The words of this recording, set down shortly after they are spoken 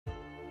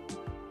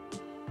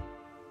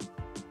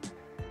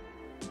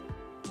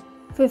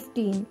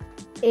15.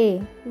 A.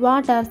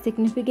 What are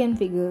significant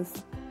figures?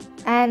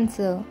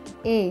 Answer.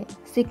 A.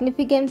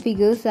 Significant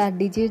figures are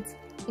digits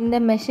in the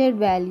measured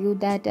value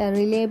that are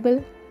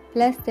reliable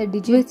plus the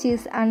digit which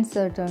is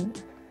uncertain.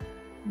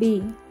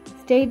 B.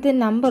 State the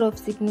number of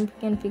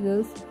significant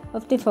figures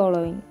of the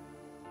following.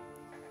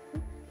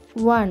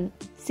 1.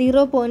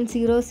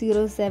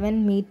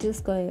 0.007 meter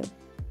square.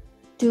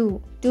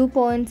 2.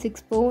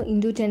 2.64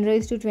 into 10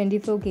 raised to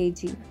 24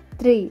 kg.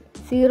 3.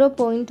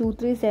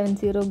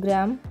 0.2370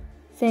 gram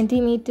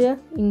centimeter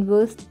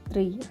inverse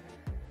 3.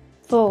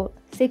 4.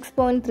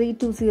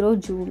 6.320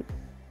 joule.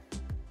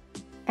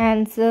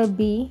 Answer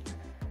B.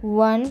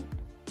 1,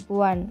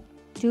 1,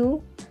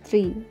 2,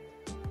 3.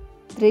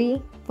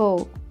 3,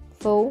 4,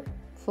 4,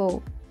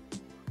 4.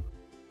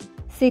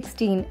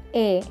 16.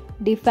 A.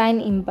 Define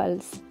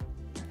impulse.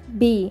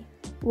 B.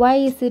 Why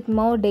is it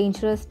more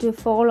dangerous to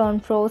fall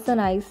on frozen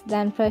ice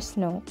than fresh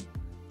snow?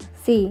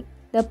 C.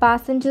 The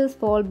passengers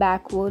fall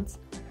backwards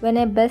when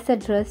a bus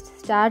at rest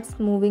starts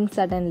moving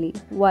suddenly.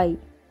 Why?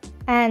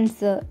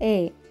 Answer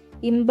A.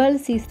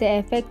 Impulse is the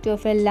effect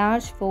of a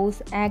large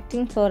force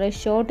acting for a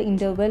short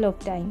interval of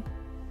time.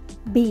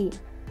 B.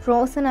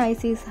 Frozen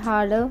ice is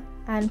harder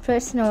and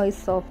fresh snow is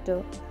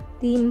softer.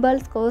 The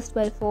impulse caused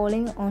by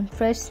falling on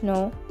fresh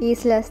snow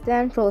is less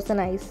than frozen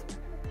ice.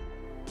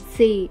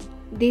 C.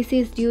 This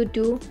is due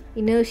to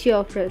inertia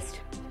of rest.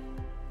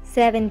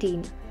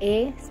 17.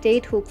 A.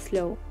 State Hooke's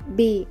law.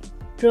 B.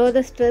 Draw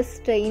the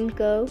stress-strain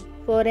curve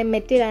for a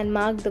metal and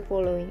mark the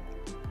following.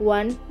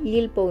 1.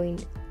 Yield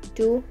point.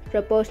 2.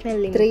 Proportional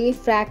limit. 3.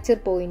 Fracture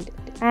point.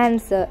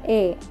 Answer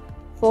A.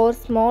 For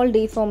small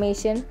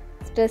deformation,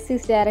 stress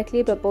is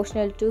directly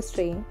proportional to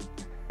strain.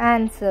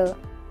 Answer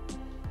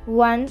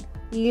 1.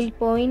 Yield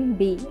point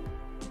B.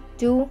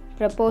 2.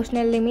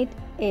 Proportional limit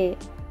A.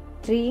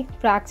 3.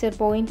 Fracture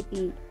point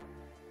E.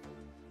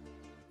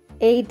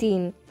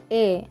 18.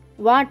 A.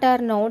 What are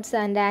nodes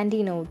and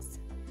antinodes?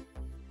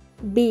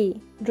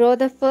 B. Draw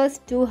the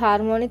first two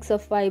harmonics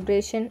of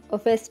vibration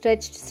of a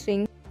stretched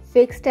string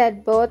fixed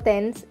at both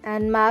ends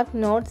and mark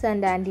nodes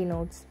and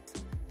antinodes.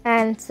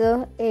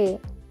 Answer A.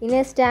 In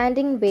a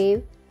standing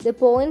wave, the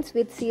points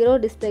with zero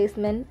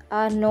displacement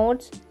are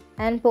nodes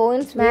and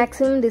points with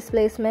maximum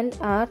displacement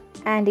are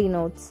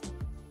antinodes.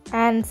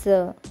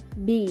 Answer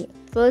B.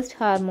 First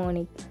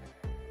harmonic.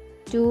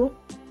 2.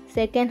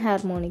 Second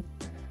harmonic.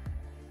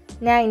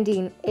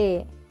 19.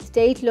 A.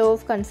 State law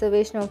of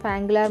conservation of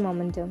angular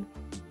momentum.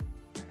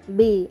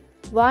 B.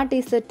 What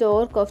is the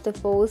torque of the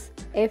force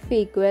F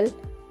equal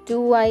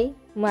 2I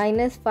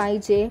minus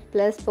 5J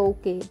plus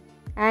 4K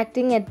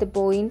acting at the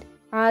point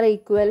R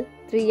equal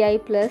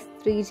 3I plus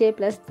 3J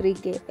plus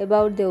 3K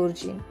about the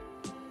origin?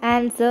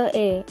 Answer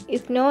A.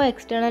 If no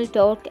external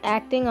torque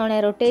acting on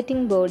a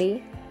rotating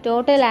body,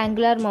 total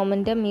angular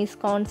momentum is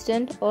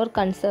constant or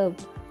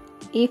conserved.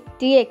 If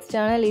T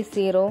external is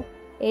 0,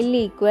 L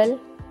equal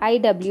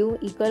IW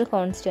equal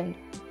constant.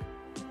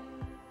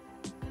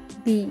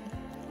 B.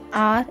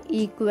 R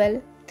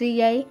equal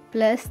 3I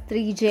plus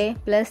 3J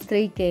plus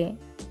 3K.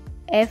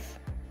 F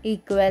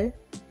equal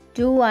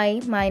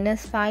 2I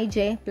minus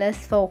 5J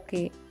plus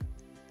 4K.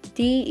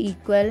 T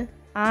equal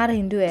R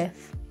into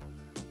F.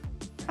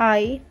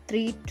 I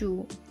 3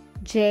 2.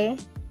 J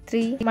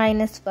 3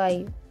 minus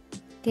 5.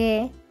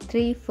 K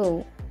 3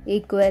 4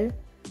 equal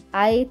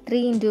I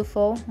 3 into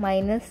 4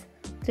 minus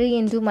 3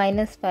 into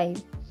minus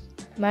 5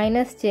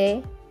 minus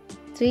J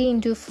 3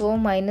 into 4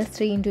 minus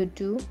 3 into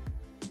 2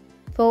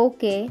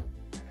 4K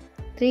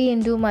 3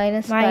 into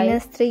minus 5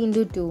 minus 3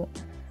 into 2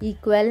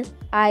 equal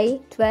I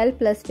 12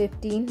 plus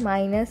 15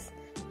 minus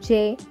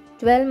J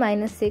 12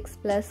 minus 6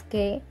 plus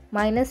K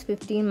minus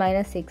 15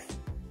 minus 6.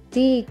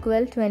 T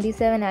equal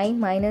 27I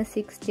minus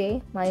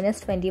 6J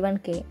minus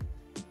 21K.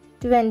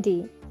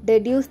 20.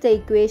 Deduce the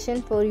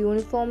equation for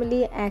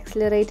uniformly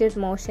accelerated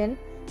motion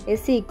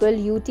S equal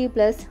ut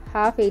plus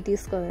half at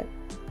square,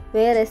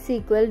 where S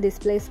equal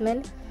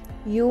displacement,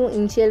 u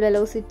initial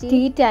velocity,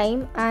 t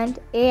time and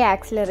a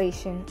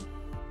acceleration.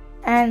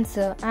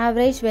 Answer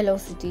average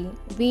velocity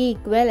v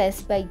equal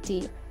s by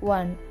t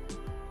 1.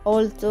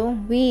 Also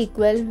v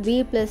equal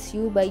v plus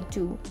u by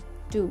 2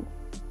 2.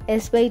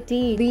 S by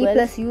t equal v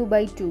plus u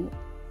by 2.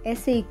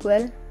 S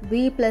equal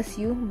v plus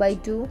u by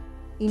 2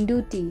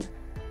 into t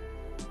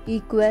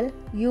equal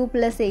u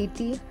plus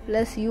 80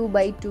 plus u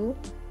by 2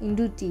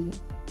 into t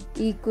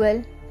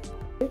equal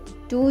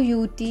 2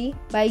 ut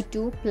by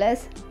 2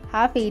 plus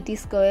half at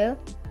square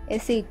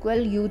S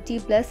equal ut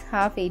plus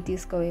half at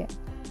square,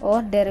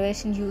 or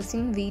derivation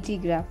using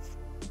VT graph.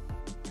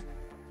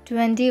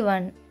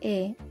 21.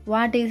 A.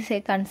 What is a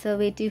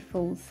conservative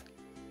force?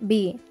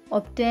 B.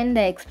 Obtain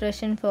the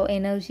expression for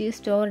energy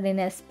stored in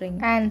a spring.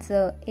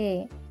 Answer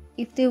A.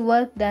 If the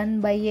work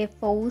done by a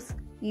force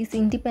is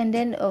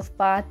independent of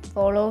path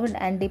followed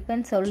and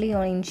depends only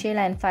on initial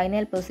and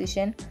final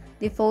position,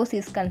 the force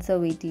is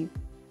conservative.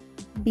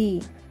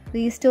 B.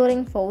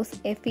 Restoring force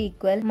F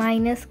equal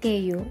minus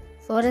Ku.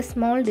 For a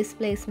small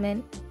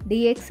displacement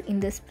dx in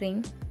the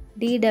spring,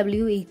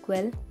 dw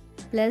equal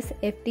plus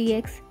f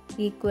dx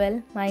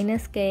equal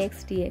minus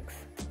kx dx.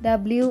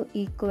 W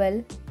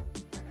equal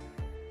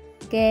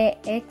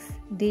kx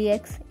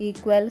dx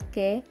equal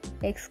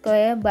kx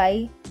square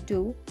by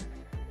 2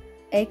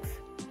 x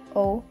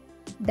or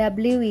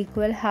W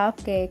equal half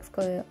kx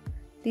square.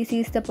 This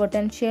is the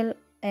potential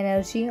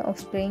energy of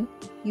spring.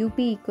 UP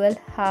equal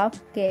half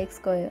kx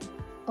square.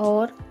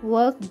 Or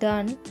work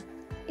done,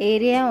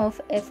 area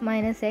of f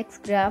minus x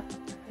graph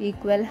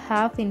equal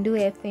half into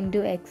f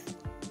into x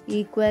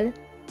equal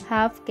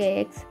half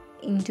kx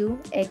into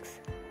x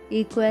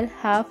equal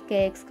half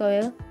kx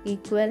square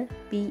equal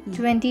PE.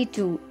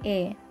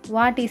 22a.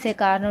 What is a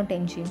Carnot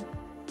engine?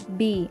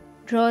 B.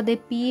 Draw the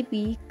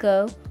PV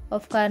curve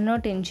of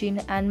Carnot engine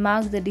and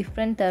mark the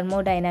different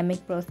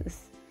thermodynamic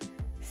process.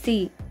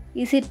 C.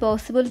 Is it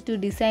possible to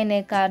design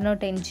a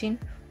Carnot engine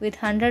with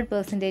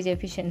 100%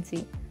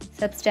 efficiency?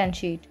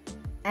 Substantiate.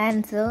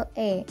 Answer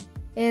A.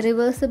 A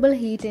reversible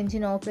heat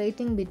engine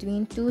operating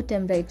between two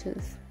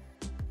temperatures.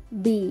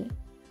 B.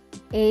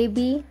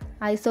 AB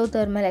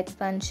isothermal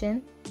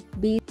expansion,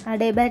 B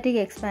adiabatic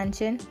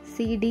expansion,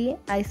 CD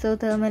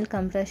isothermal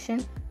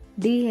compression,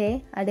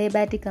 DA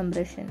adiabatic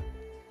compression.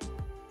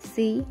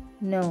 C.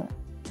 No.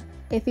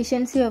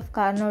 Efficiency of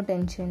Carnot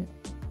engine.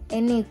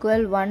 N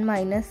equal 1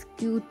 minus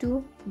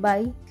Q2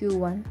 by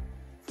Q1.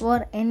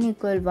 For N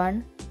equal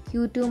 1,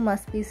 Q2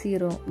 must be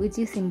 0, which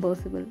is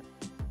impossible.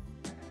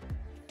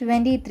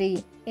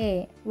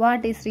 23a.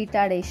 What is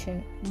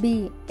retardation?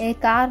 B. A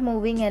car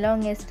moving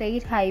along a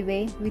straight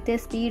highway with a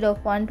speed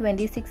of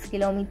 126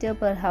 km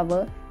per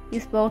hour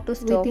is brought to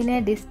stop within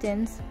a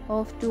distance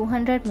of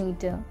 200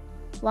 meters.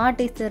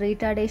 What is the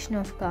retardation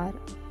of car?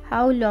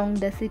 How long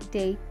does it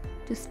take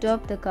to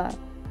stop the car?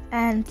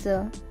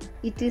 Answer.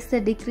 It is the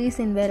decrease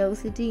in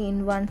velocity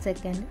in 1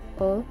 second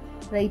or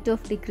rate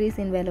of decrease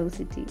in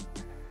velocity.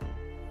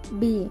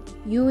 B.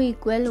 U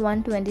equal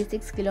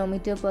 126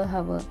 km per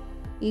hour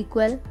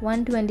equal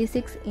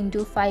 126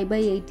 into 5 by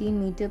 18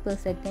 meter per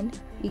second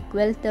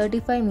equal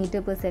 35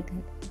 meter per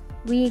second.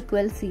 V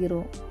equal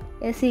 0.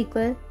 S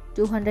equal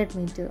 200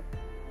 meter.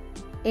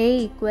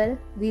 A equal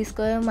V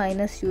square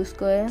minus U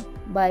square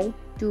by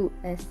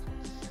 2S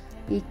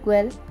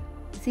equal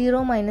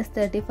 0 minus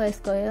 35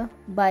 square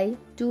by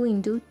 2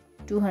 into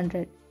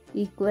 200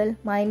 equal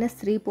minus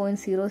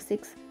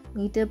 3.06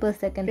 meter per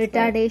second.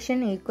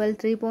 Retardation equal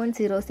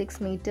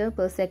 3.06 meter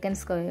per second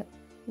square.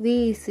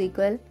 V is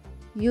equal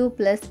U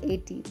plus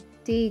 80.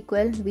 T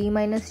equal V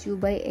minus U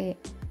by A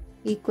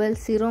equal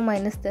 0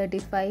 minus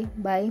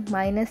 35 by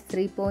minus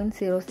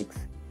 3.06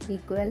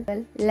 equal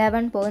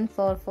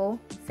 11.44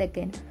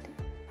 second.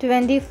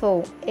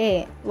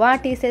 24a.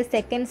 What is a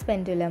seconds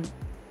pendulum?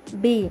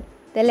 B.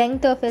 The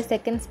length of a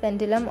seconds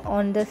pendulum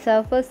on the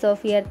surface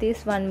of Earth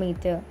is 1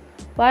 meter.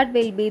 What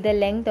will be the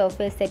length of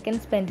a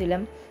seconds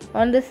pendulum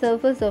on the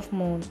surface of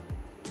Moon?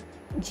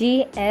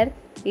 G Earth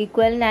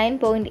equal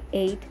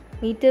 9.8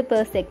 meter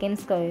per second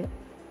square.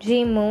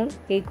 G Moon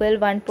equal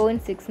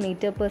 1.6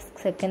 meter per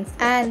second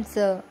square.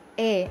 Answer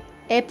A.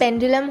 A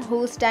pendulum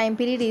whose time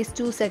period is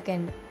 2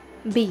 seconds.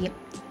 B.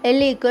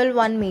 L equal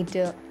 1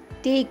 meter.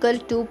 T equal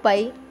 2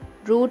 pi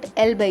root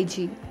L by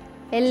G.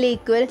 L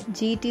equal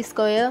GT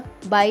square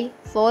by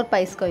 4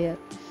 pi square.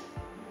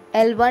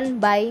 L1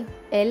 by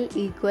L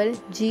equal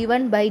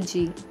G1 by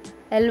G.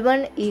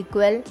 L1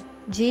 equal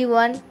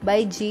G1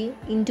 by G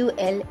into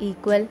L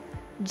equal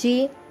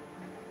G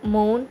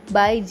Moon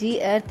by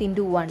G Earth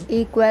into 1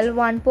 equal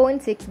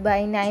 1.6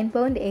 by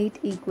 9.8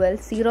 equal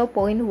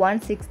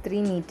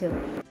 0.163 meter.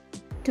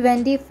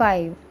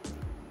 25.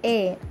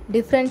 A.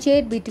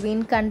 Differentiate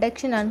between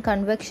conduction and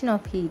convection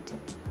of heat.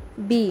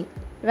 B.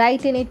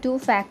 Write any two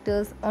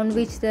factors on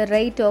which the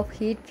rate of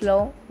heat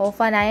flow of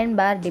an iron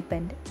bar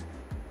depend.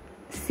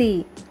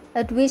 C.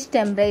 At which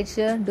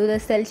temperature do the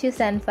Celsius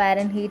and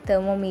Fahrenheit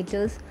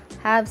thermometers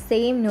have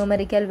same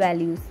numerical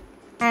values?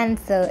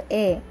 Answer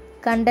A.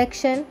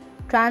 Conduction,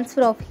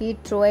 transfer of heat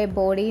through a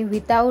body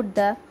without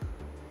the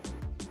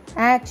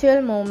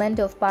actual movement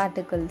of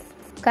particles.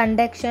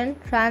 Conduction,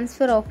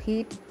 transfer of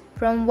heat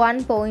from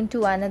one point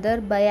to another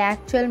by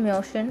actual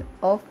motion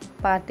of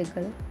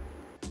particle.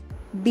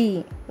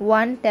 B.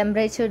 1.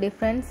 Temperature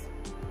difference.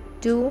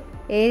 2.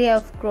 Area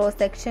of cross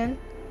section.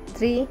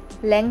 3.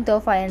 Length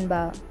of iron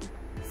bar.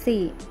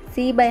 C.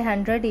 C by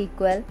 100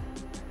 equal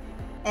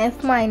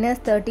F minus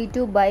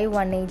 32 by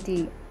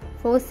 180.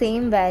 For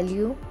same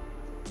value,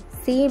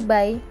 C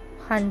by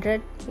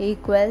 100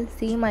 equal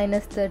C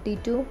minus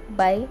 32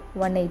 by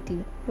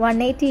 180.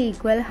 180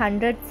 equal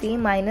 100 C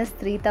minus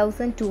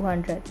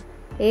 3200.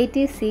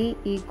 80 C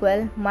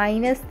equal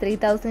minus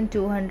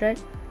 3200.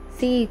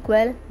 C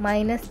equal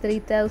minus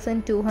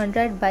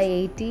 3200 by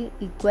 80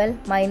 equal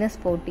minus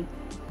 40.